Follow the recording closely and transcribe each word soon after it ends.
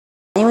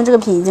因为这个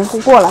皮已经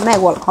过了，卖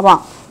过了，好不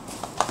好？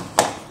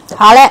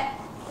好嘞，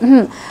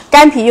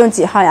干皮用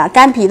几号呀？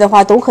干皮的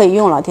话都可以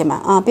用，老铁们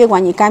啊，别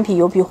管你干皮、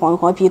油皮、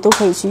黄皮都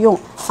可以去用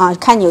啊，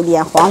看你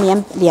脸黄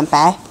脸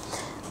白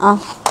啊，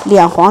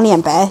脸黄脸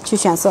白去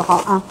选色号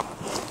啊。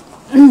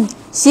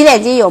洗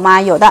脸巾有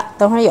吗？有的，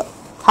等会儿有。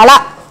好了，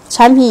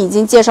产品已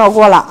经介绍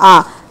过了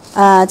啊。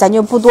咱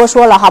就不多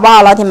说了，好不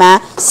好，老铁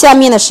们？下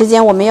面的时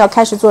间我们要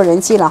开始做人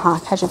气了哈，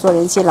开始做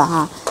人气了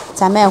哈。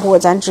咱卖货，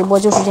咱直播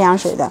就是这样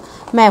式的，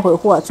卖会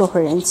货，做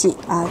会人气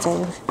啊。再就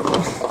是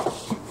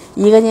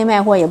一个劲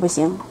卖货也不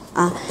行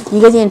啊，一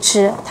个劲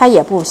吃它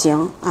也不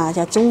行啊，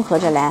叫综合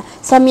着来。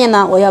下面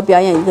呢，我要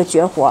表演一个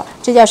绝活，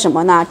这叫什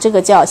么呢？这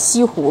个叫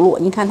西葫芦。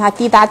你看它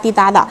滴答滴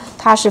答的，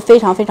它是非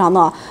常非常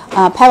的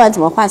拍完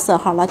怎么换色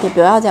号？老铁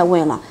不要再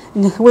问了，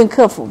你问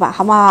客服吧，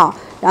好不好？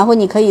然后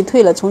你可以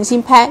退了重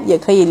新拍，也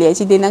可以联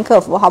系订单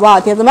客服，好不好，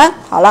铁子们？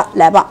好了，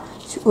来吧，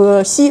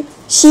西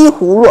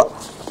葫芦。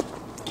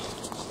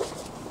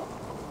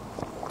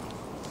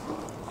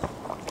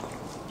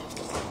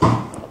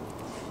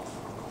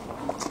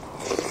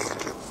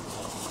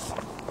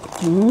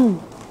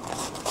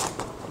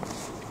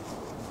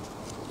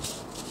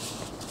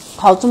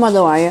好吃吗？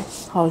这玩意儿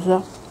好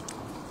吃，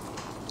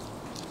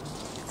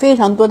非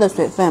常多的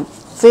水分，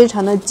非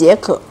常的解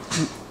渴。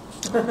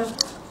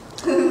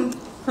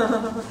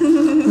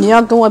你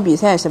要跟我比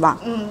赛是吧？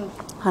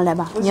好，来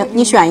吧，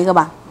你选一个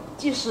吧。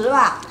计时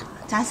吧，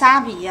咱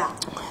仨比呀。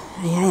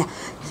哎呀，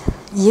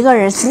一个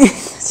人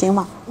行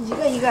吗？一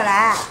个一个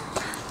来。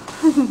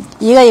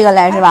一个一个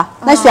来是吧？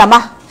那选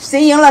吧，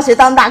谁赢了谁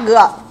当大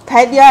哥，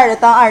排第二的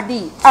当二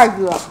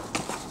哥，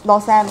老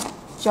三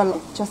叫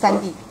三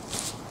弟。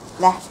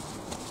来，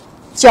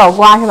角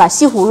瓜是吧？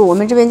西葫芦，我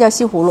们这边叫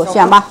西葫芦，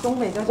选吧。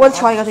我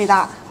挑一个最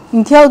大的。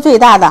你挑最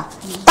大的，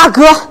大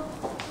哥。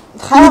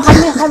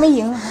还没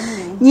赢，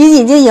你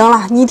已经赢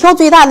了，你挑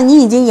最大的，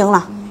你已经赢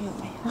了。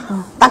没有，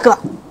大哥。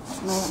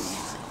没有。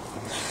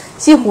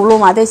西葫芦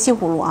嘛，对，西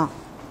葫芦啊。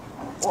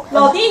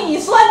老弟，你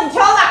说你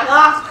挑哪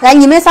个？来，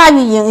你们仨就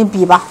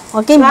比吧，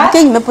我跟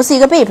你们不是一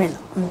个辈分的。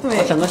对，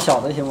我整个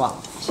小的行吧？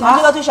行，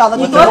这个最小的。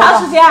你多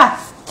长时间？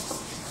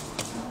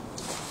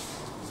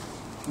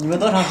你们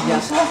多长时间？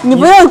你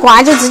不用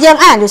管，就直接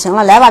按就行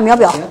了。来吧，秒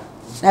表，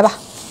来吧，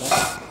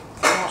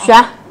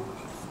选。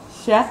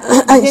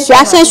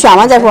先选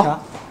完再说。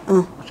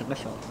整个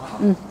小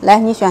的。来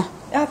你选。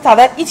呀，咋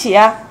的？一起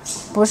呀？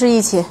不是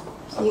一起，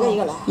一个一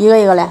个来。一个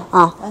一个来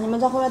啊。你们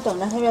在后面等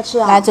着，先别吃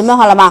啊。来，准备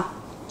好了吗？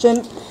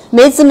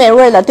没滋没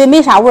味的，对，没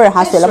啥味儿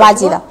哈，水了吧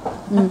唧的。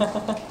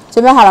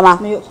准备好了吗？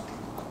没有。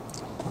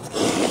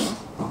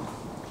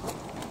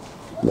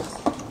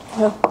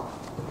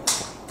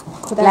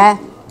来。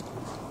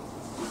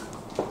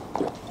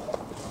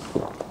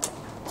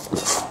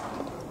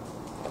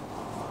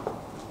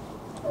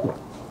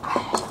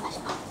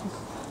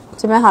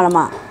准备好了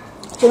吗？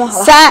准备好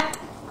了。3、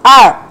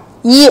2、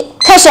1，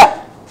开始。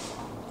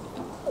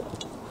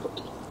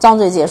张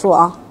嘴结束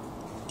啊。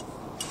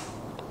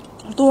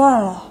多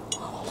少了？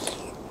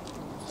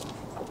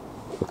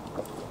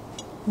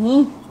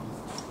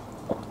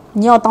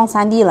你要当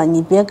3D了，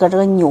你别搁这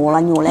个扭来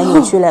扭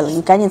去来了，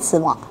你赶紧吃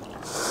吧。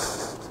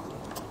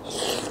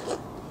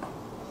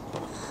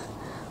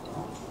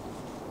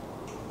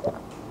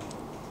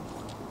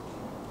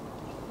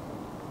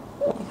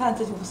你看，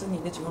这就不是你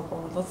的绝活，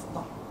我都知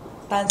道。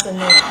单身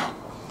的人。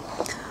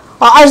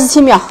好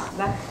，27秒。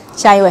来，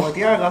下一位。我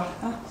第二个啊，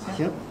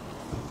行。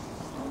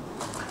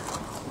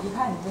一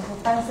看你这是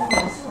单身人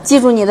士。记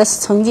住你的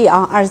成绩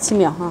啊，27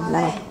秒啊，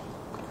来吧。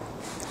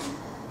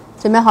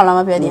准备好了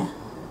吗，表弟？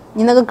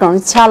你那个梗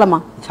掐了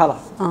吗？掐了。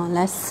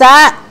来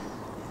，3、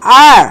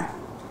2、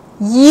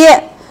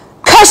1，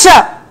开始。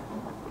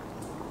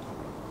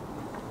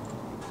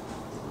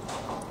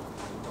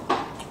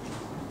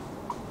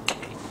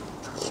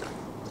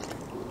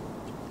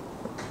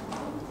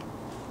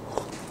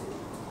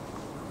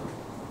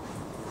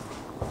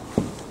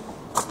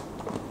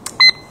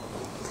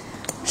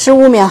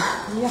15秒。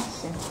哎呀，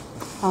行。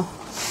好。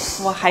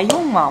我还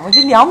用吗？我这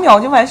2秒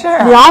就完事儿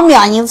了。2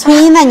秒，你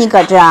吹呢？你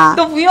搁这啊？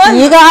都不用。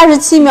一个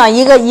27秒，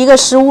一个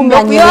15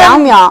秒，你2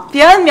秒。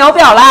别按秒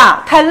表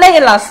了，太累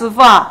了，师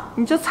傅，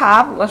你就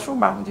查补个数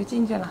吧，我就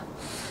进去了。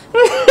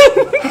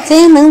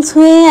真能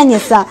吹呀，你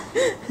是？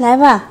来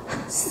吧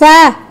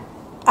，3、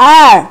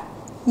2、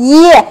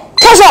1，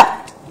开始。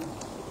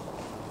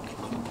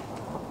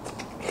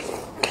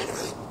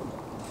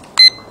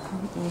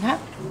你看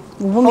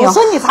，5秒。我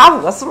说你查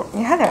补个数，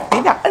你还得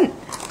摁，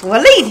多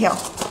累挺。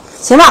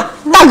行吧，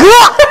大哥，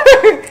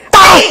大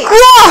哥，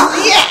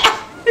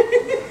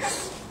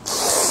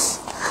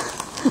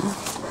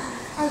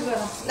二哥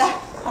呢？来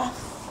啊，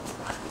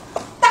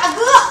大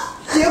哥，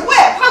别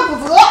怪，怕骨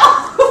折。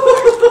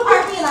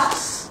二弟呢？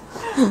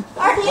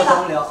二弟呢？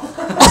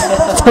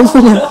整不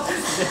了，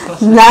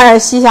男儿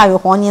膝下有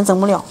黄金，整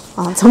不了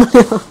啊，整不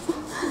了。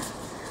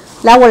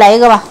来，我来一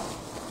个吧。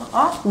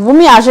5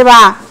秒是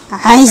吧？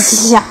哎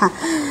呀。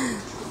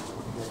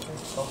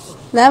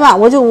来吧，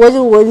我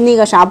那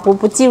个啥，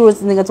不计入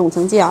那个总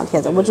成绩啊，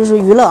铁子，我就是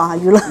娱乐啊，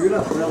娱乐。娱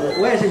乐，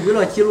我也是娱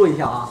乐记录一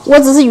下啊。我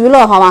只是娱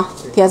乐，好吧，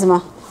铁子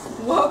们。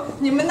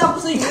你们那不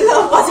是娱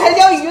乐，我才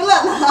叫娱乐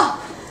呢。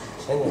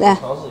来，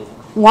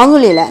王助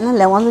理来，那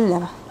来王助理来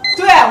吧。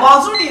对，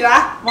王助理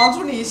来，王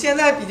助理现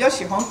在比较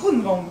喜欢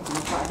棍棒，你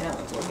发现了？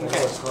昨天。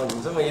我操，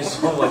你这么一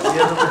说，我接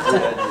着不接。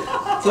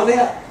昨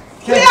天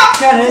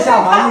天人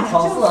下凡一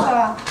挑四，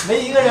没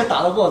一个人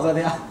打得过昨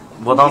天。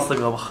我当四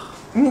哥吧。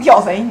你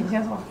挑谁？你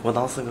先说。我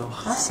当四哥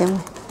吧。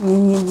行，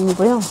你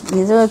不用，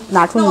你这个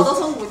拿出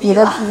你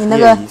那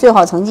个业余最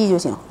好成绩就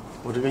行。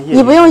我这个业余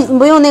你不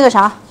用那个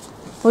啥，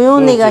不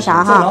用那个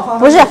啥哈，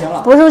不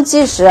是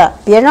计时，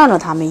别让着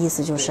他们，意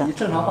思就是你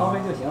正常发挥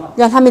就行了。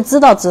让他们知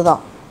道，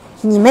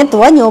你们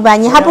多牛掰，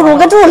你还不如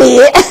个助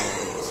理。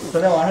昨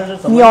天晚上是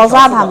怎么秒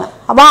杀他们，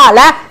好不好？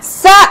来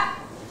3，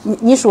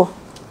你数。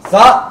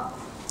3、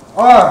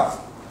2、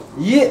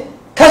1，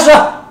开始。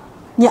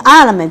你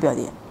按了没，表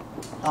弟？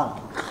按了。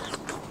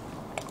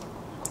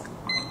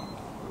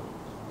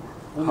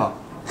好。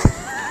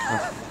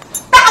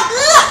大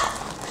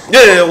哥。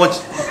耶，我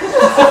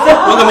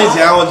可没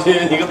钱，我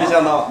去，你可别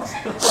想到。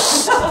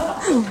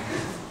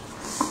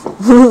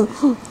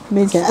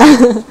没钱，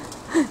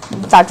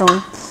大中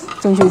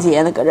秋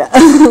节呢，搁这。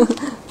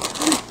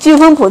飓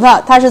风葡萄，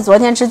他是昨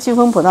天吃飓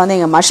风葡萄那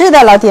个吗？是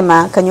的，老铁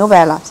们可牛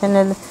掰了，现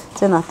在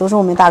真的都是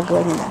我们大哥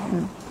现在。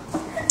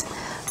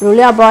乳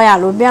料包呀，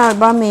乳料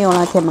包没有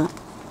了，铁们，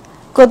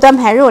给我端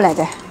盘肉来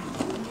着。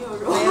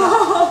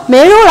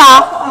没肉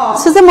了，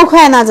吃这么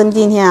快呢？怎么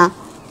今天？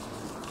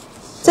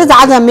这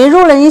咋整？没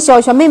肉了，你小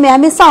妹妹还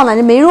没上呢，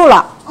你没肉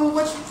了。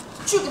我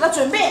去给他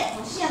准备，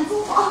我现做。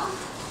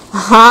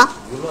啊？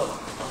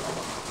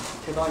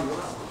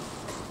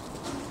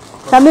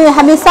小妹妹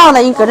还没上呢，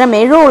你搁这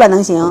没肉了，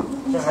能行？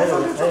这还有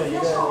一个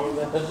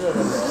热的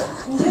没？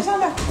你先上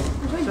来。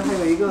这还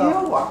有一个。没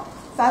有我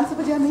，3直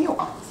播间没有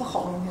啊，是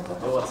好东西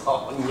这。我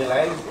操！你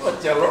来给我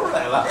捡漏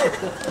来了，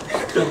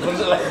这不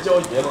是来教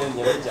学的，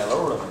你来捡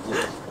漏了你。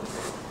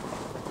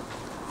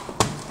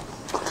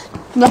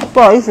那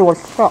不好意思，我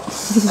吃了。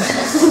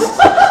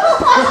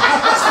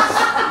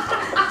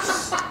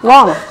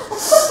忘了。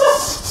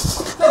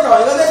再找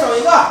一个，再找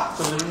一个。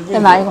再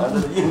拿一个。这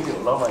是应景，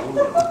老板应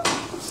景。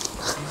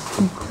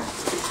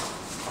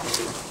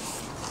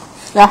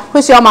来，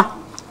会削吗？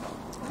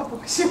他不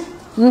行。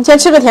先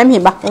吃个甜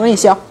品吧，我给你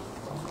削。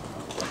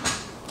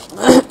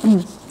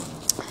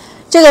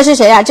这个是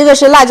谁呀？这个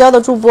是辣椒的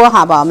助播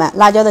哈，宝宝们，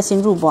辣椒的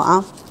新助播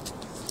啊。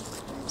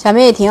小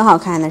妹也挺好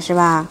看的，是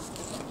吧？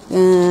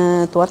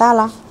多大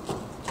了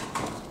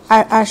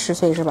？20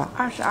岁是吧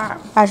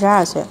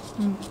？22岁。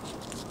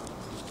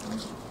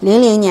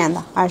00年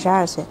的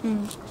，22岁。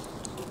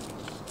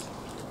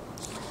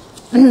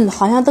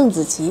好像邓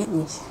紫棋，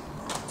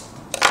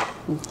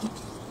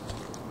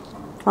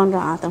放这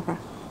啊，等会儿，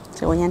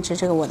这我先吃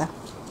这个我的。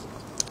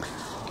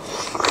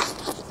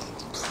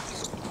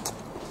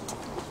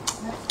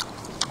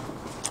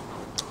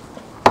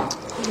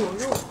有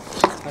肉。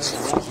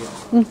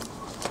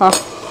好。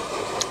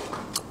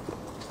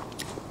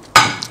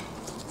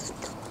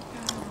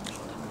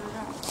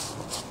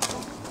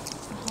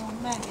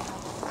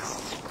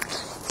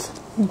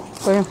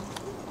可以。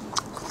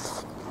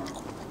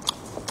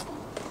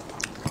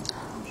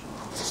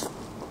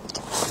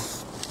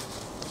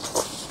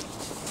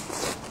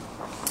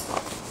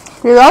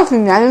李老师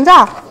年龄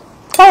大，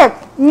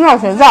你多少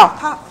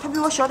大？他比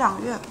我小2个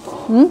月。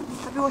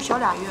他比我小2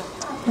月。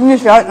你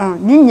小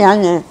1年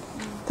人，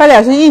他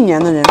俩是1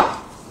年的人。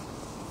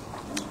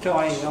这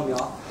玩意儿要不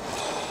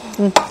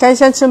要？该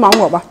先吃芒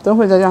果吧，等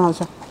会儿再让他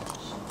吃。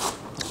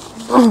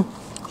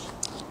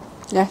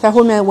来，在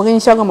后面我给你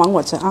削个芒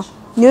果吃啊。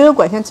牛油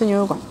果先吃牛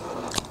油果。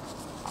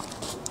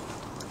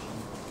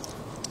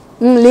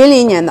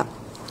00年的，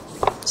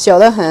小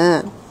得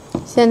很。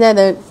现在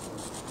的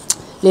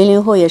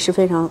00后也是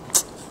非常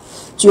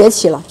崛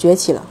起了，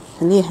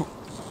很厉害。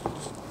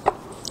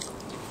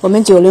我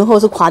们90后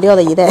是垮掉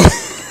的一代。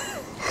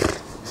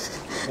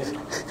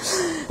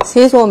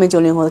谁说我们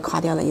90后是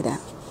垮掉的一代？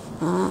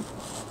啊？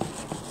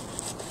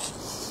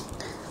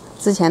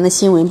之前的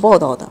新闻报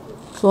道的，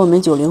说我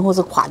们90后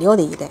是垮掉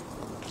的一代。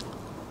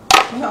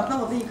没想到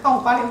我这一看，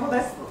我80后在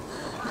死。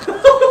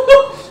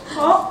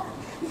好，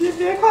你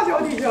别看小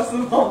弟小师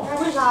傅。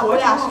为啥我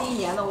俩是1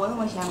年的，我那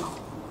么显老？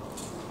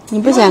你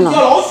不显老？叫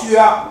老许，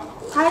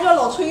他还叫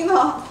老崔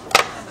呢。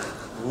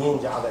你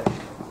家的。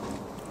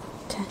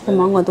看这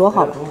芒果多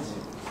好吧？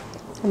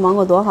这芒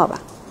果多好吧？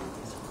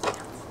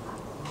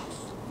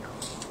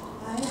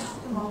哎呀，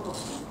这芒果。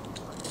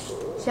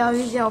小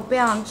雨姐，我不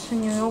想吃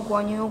牛油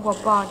果，牛油果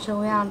不好吃，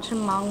我想吃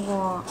芒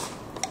果。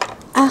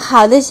啊，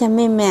好的，小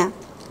妹妹，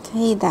可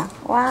以的。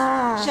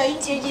哇！小雨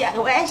姐姐，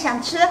我也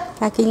想吃。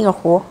来，给你个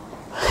核。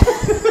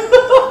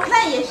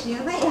那也行，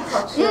那也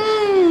好吃。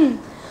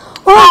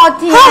哇，好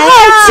甜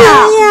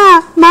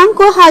呀！芒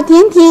果好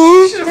甜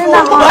甜，真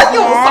的好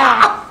甜。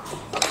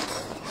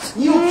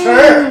你有皮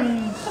儿。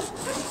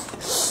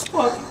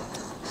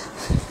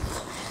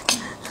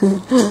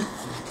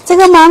这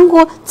个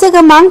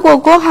芒果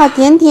果好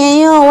甜甜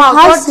哟，我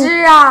好喜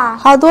吃啊，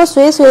好多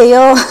水水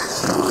哟。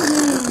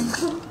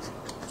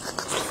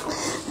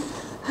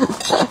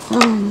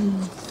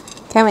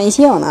开玩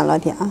笑呢，老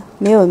铁啊，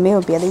没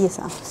有别的意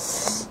思啊。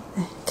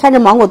看这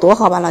芒果多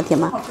好吧，老铁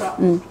们。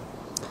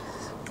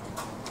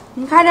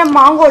你看这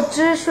芒果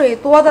汁水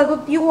多的都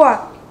比我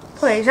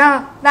腿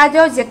上辣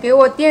椒姐给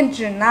我垫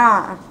纸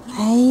呢。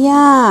哎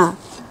呀，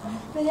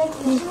辣椒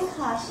姐真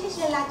好，谢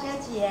谢辣椒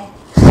姐。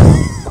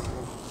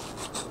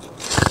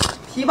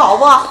皮薄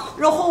不？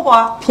肉厚不？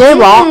皮儿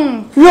薄，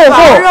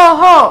肉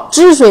厚，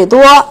汁水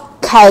多。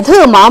凯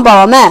特芒宝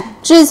宝们，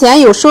之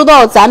前有收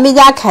到咱们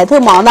家凯特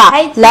芒的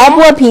来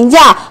播评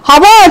价，好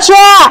不好吃？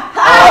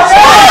好吃！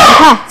你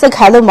看这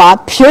凯特芒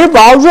皮儿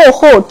薄肉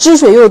厚，汁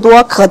水又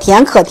多，可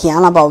甜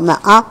了，宝宝们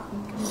啊！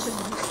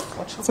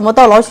怎么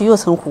到老许又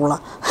成糊了？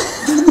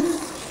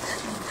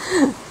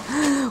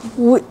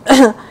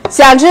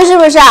想吃是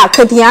不是啊？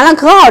可甜了，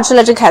可好吃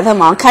了！这凯特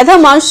芒，凯特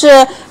芒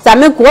是咱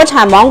们国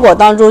产芒果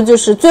当中就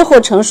是最后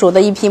成熟的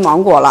一批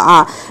芒果了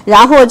啊。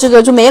然后这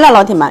个就没了，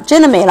老铁们，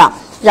真的没了。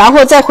然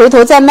后再回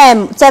头再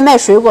卖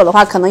水果的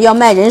话，可能要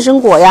卖人参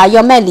果呀，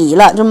要卖梨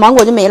了，这芒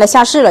果就没了，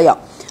下市了要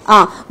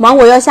啊，芒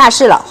果要下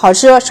市了，好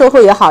吃，售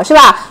后也好，是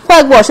吧？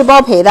坏果是包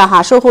赔的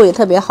哈，售后也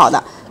特别好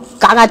的，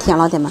嘎嘎甜，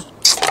老铁们，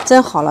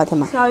真好，老铁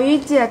们。小鱼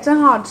姐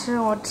真好吃，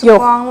我吃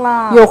光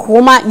了。有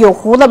核吗？有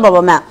核的宝宝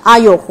们啊，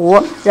有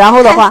核。然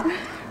后的话，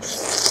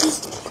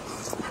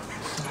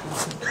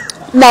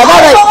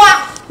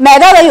买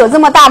到的有这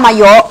么大吗？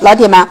有，老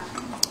铁们。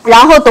然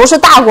后都是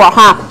大果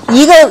哈，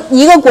一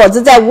个果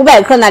子在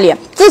500克那里，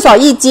至少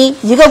1斤，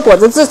一个果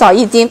子至少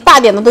1斤，大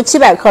点的都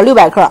700克、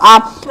600克啊。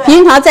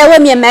平常在外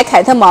面买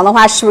凯特芒的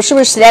话，是不是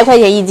10来块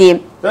钱1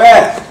斤？对。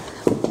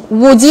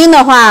5斤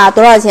的话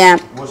多少钱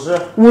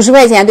？50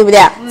块钱，对不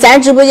对？咱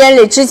直播间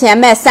里之前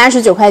卖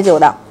39块9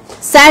的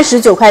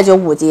，39块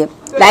9 5斤。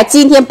来，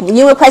今天不，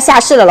因为快下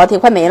市了，老铁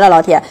快没了，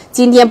老铁，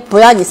今天不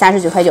要你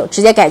39块9，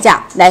直接改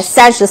价，来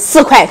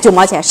34块9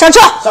毛钱上车。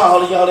上好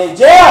了1号链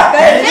接，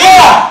改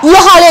1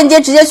号链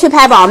接直接去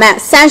拍，宝宝们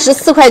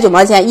，34块9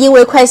毛钱，因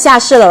为快下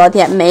市了，老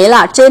铁没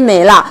了，真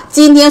没了。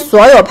今天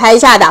所有拍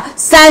下的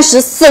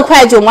34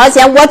块9毛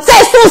钱，我再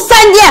送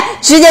3件，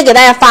直接给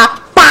大家发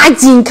8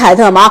斤凯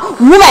特芒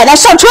，500的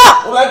上车。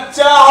我们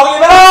加好礼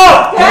包，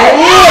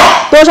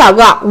多少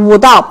个？5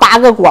到8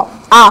个果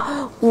啊。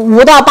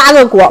5到8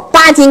个果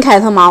，8斤凯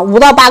特芒，5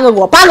到8个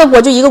果，8个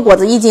果就一个果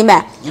子1斤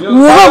呗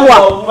，5个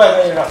果500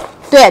克以上。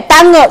对，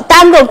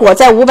单个果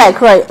在500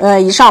克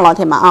以上，老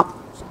铁们啊。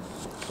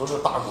都是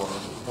大果，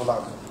多大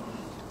个？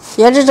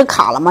别这是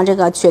卡了吗？这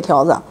个血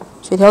条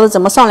子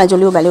怎么上来就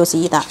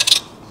661的？啊？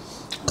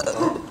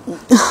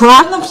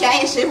那么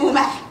便宜谁不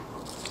买？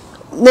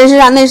那是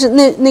啥？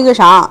那个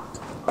啥？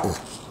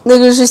那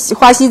个是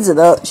花西子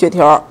的血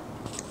条，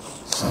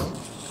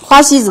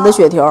花西子的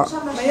血条。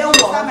没有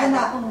我们的。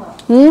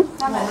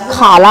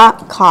卡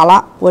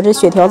了，我这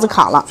血条子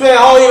卡了。最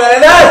后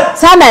100单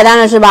，300单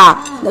了是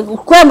吧？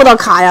怪不得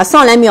卡呀，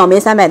上来秒没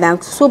300单，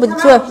说不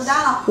就，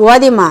我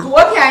的妈！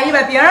多便宜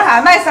呗，别人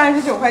还卖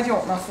39块9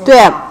呢。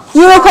对，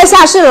因为快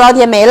下市了，老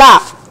铁没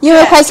了，因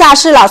为快下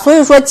市了，所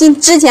以说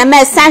之前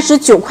卖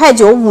39块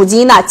9 5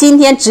斤的，今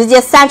天直接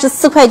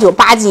34块9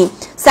 8斤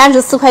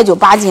，34块9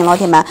 8斤，老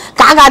铁们，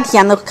嘎嘎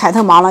甜的凯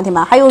特芒，老铁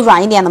们，还有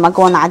软一点的吗？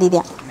给我拿一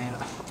点。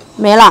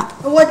没了。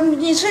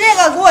你吃这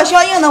个，给我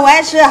消硬的，我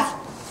爱吃。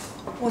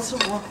我吃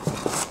糊。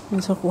你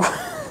吃糊。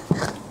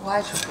我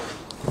爱吃。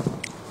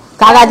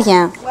嘎嘎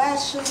甜。我爱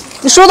吃。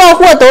收到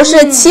货都是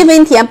7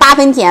分甜、8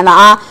分甜的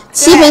啊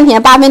，7分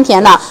甜、8分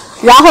甜的。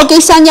然后跟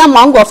香蕉、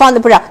芒果放的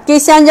不是，跟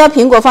香蕉、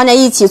苹果放在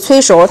一起催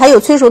熟，它有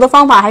催熟的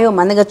方法，还有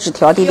吗？那个纸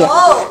条弟弟。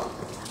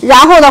然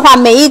后的话，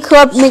每一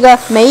颗那个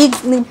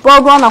包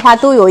装的话，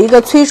都有一个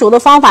催熟的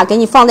方法，给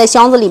你放在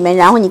箱子里面，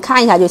然后你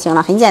看一下就行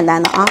了，很简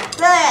单的啊。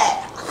对。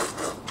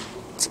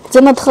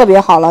真的特别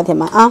好，老铁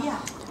们啊。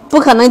不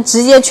可能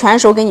直接全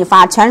熟给你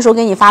发，全熟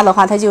给你发的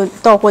话，它就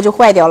到货就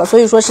坏掉了。所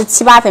以说是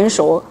7、8分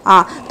熟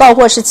啊，到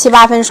货是7、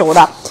8分熟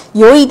的，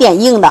有一点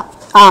硬的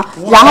啊，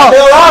然后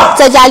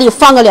在家里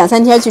放个2、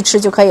3天去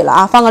吃就可以了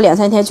啊，放个2、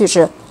3天去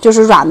吃，就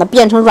是软的，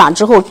变成软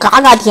之后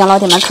嘎嘎甜，老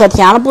铁们可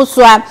甜了，不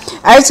酸，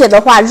而且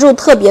的话肉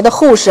特别的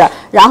厚实，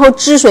然后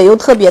汁水又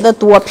特别的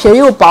多，皮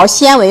又薄，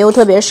纤维又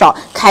特别少。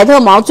凯特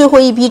芒最后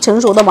一批成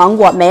熟的芒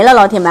果没了，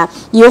老铁们，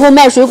以后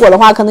卖水果的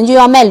话，可能就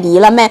要卖梨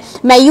了，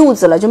卖柚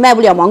子了，就卖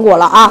不了芒果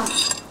了啊，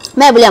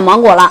卖不了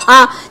芒果了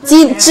啊。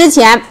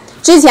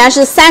之前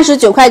是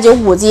39块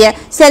9 5斤，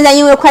现在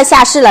因为快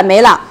下市了，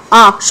没了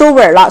啊，收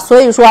尾了，所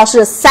以说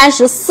是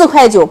34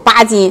块9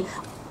 8斤。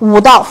5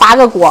到8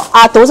个果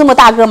啊，都这么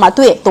大个吗？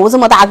对，都这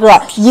么大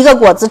个，一个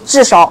果子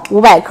至少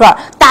500克，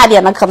大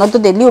点的可能都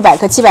得600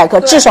克、700克，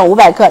至少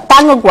500克，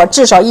单个果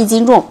至少1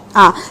斤重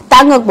啊，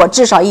单个果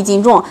至少1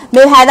斤重，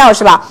没拍到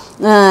是吧？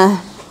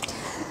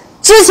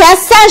之前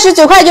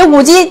39块9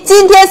 5斤，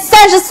今天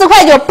34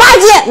块9 8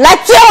斤，来，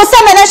最后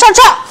300单上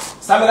车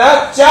，300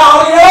单加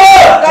好礼物，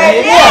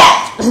给力，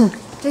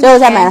最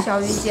后300单，小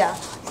鱼姐，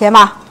甜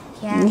吧？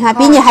甜，你看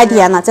比你还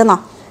甜呢，真的。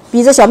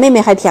比这小妹妹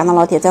还甜呢，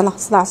老铁，真的，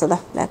实打实的。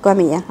来，关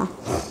美颜啊，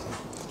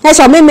那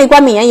小妹妹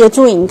关美颜也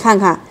注意，你看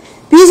看，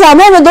比小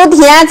妹妹都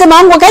甜，这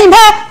芒果赶紧拍。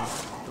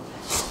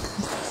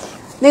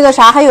那个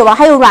啥还有吧？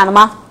还有软的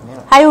吗？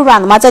还有软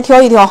的吗？再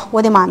挑一挑。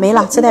我的妈，没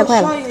了，吃太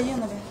快了。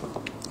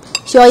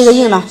削一个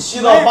硬的。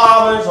7到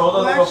8分熟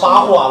的那个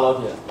发货啊，老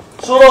铁。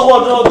收到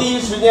货之后，第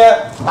一时间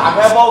打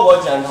开包裹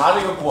检查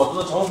这个果子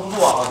的成熟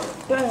度啊，老铁。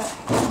对。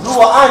如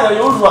果按着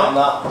有软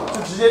的，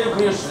就直接就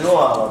可以使用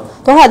了，老铁。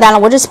多少单了？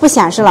我这不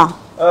显示了。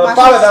800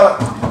单了。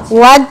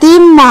我的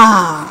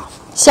妈！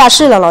下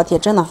市了，老铁，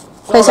真的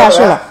快下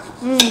市了。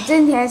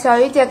真甜，小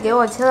鱼姐给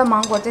我切的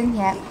芒果真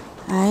甜。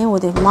哎呦我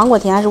的，芒果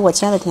甜还是我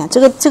切的甜？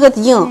这个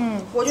硬。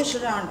我就吃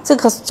这样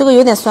的。这个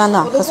有点酸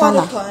的，可酸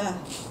的。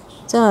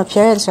这个皮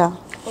儿也吃。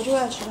我就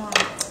爱吃这样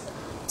的。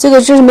这个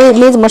就是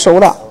没怎么熟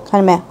的，看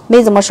见没？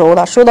没怎么熟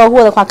的，收到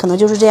货的话可能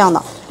就是这样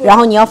的。然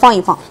后你要放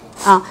一放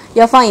啊，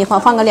要放一放，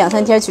放个2、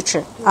3天去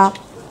吃啊，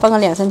放个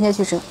2、3天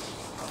去吃。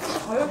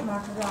我为什么要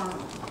吃这样的？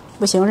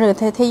不行，这个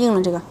太硬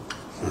了，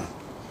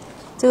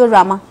这个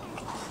软吗？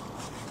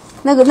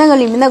那个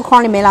里面那个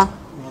筐里没了。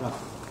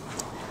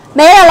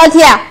没了，老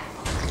铁。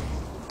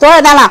多少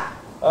单了？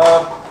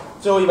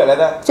最后100来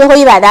单。最后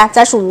100单，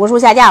咱数5个数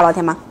下架，老铁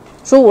们，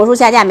数5个数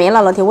下架没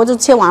了，老铁，我都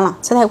切完了，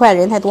吃太快，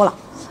人太多了。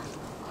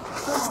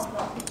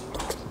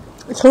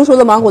成熟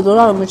的芒果都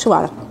让我们吃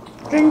完了，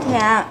真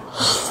甜。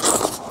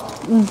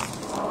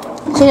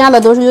剩下的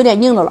都是有点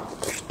硬的了。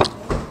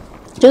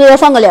这个要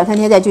放个2、3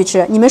天再去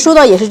吃，你们收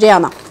到也是这样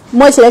的，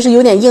摸起来是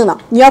有点硬的，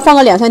你要放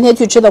个2、3天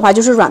去吃的话，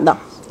就是软的。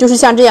就是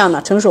像这样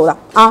的成熟的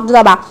啊，知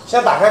道吧？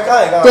先打开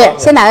看一看。对，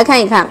先打开看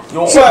一看。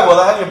有坏果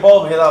的还给包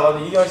赔的，老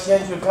铁一定要先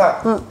去看。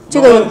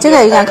这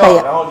个应该可以。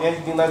然后联系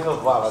订单客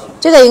服啊，老铁。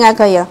这个应该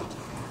可以。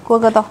郭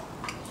哥到。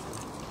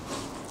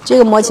这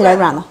个摸起来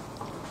软的，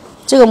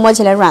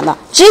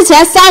之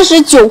前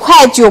39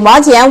块9毛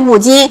钱5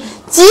斤，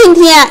今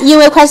天因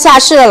为快下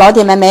市了，老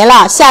铁们没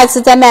了。下一次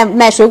再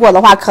卖水果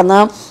的话，可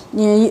能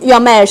要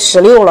卖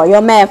16了，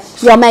要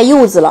卖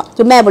柚子了，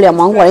就卖不了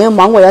芒果了，因为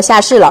芒果要下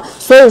市了。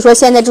所以说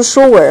现在就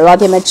收尾了，老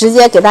铁们，直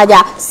接给大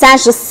家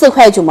34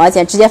块9毛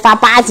钱，直接发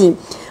8斤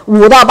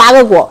，5到8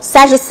个果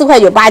，34块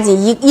9 8斤，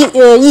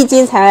一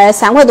斤才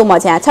3块多毛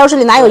钱。超市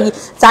里哪有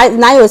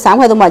3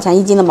块多毛钱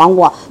1斤的芒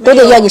果，都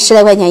得要你10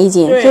来块钱1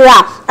斤，是不是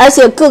啊？而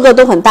且个个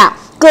都很大，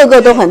单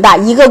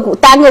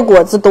个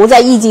果子都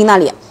在1斤那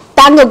里。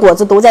单个果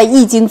子都在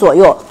1斤左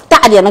右，大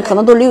点的可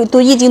能都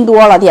1斤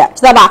多了点，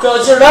知道吧？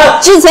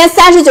之前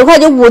39块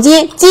9 5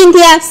斤，今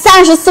天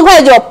34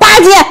块9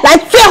 8斤，来，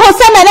最后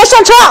300单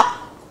上车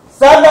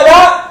，300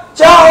单，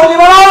加油你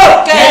们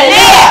了，给力！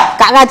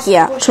嘎嘎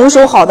甜，成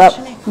熟好的，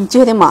你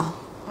确定吗？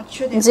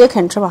你直接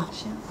啃吃吧。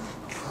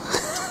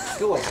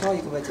给我挑一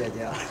个吧，姐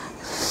姐。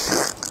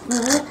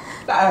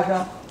大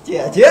声，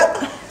姐姐，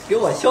给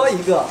我挑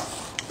一个。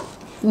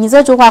你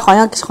这句话好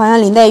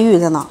像林黛玉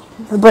真的，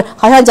不是，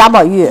好像贾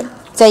宝玉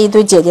在一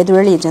堆姐姐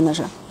堆里，真的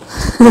是。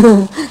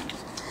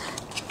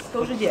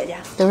都是姐姐。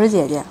都是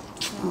姐姐。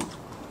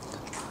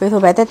回头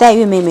把黛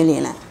玉妹妹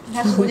领来。你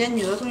看，直播间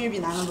女的东西比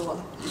男的多了。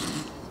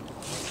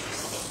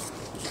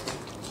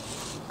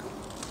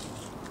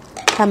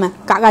看没，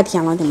嘎嘎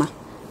甜了，的妈，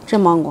这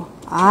芒果，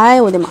哎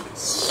呦我的妈！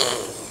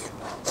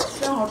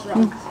真好吃。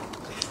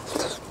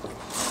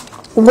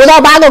5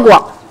到8个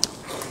果。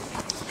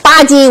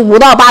8斤5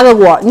到8个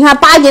果，你看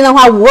8斤的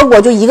话，5个果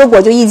就1个果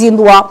就1斤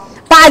多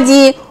，8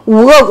斤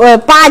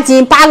8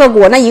斤8个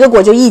果，那1个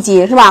果就1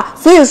斤，是吧？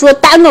所以说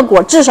单个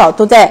果至少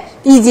都在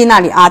1斤那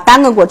里啊，单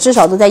个果至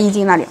少都在1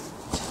斤那里。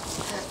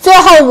最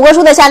后5个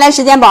数的下单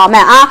时间，宝宝们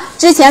啊，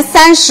之前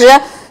39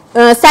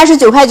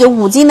块9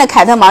 5斤的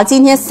凯特芒，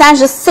今天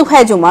34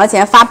块9毛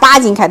钱发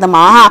8斤凯特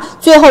芒哈。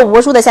最后5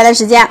个数的下单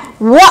时间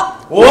，5、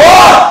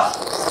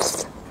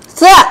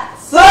4、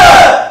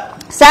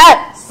3、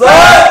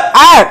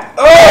2、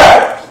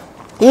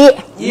1。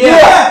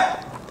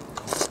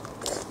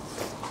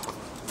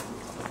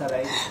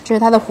这是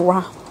它的糊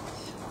哈。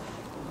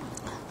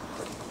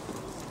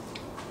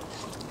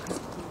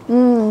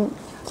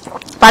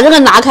把这个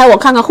拿开，我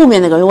看看后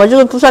面那个，我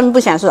这个上面不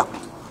显示。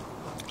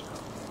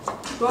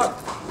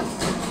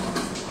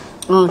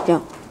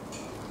行。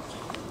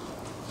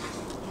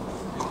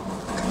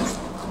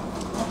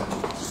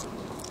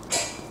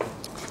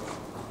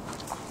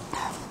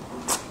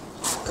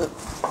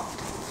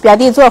表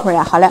弟坐会儿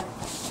呀，好嘞。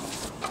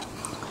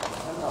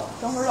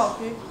等会儿老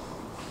徐。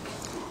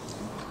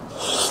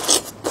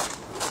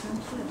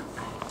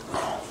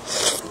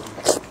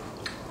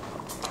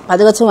把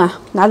这个吃完，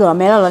拿走，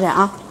没了，老铁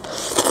啊。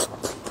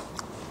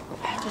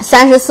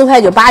34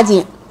块9 8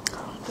斤。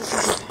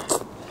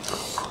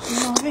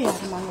浪费呀，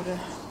这芒果这。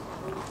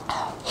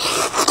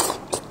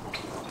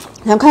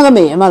想看个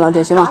美人吧，老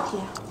铁，行吧？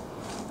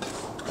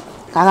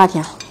嘎嘎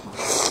甜。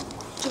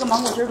这个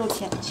芒果汁都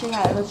甜，切下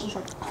来的汁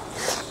水。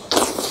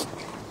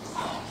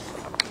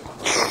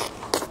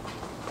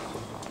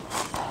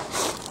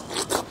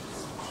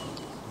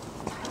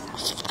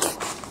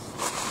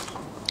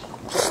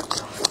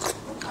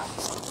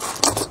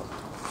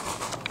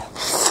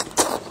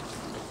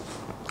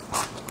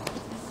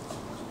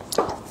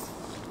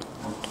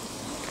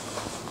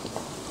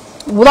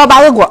5到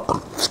8个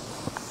果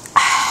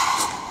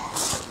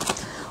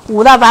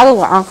，5到8个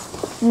果啊。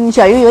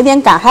小鱼有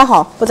点干，还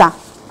好不长。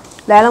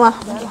来了吗？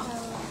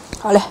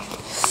好嘞，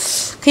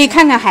可以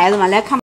看看孩子们，来看吧。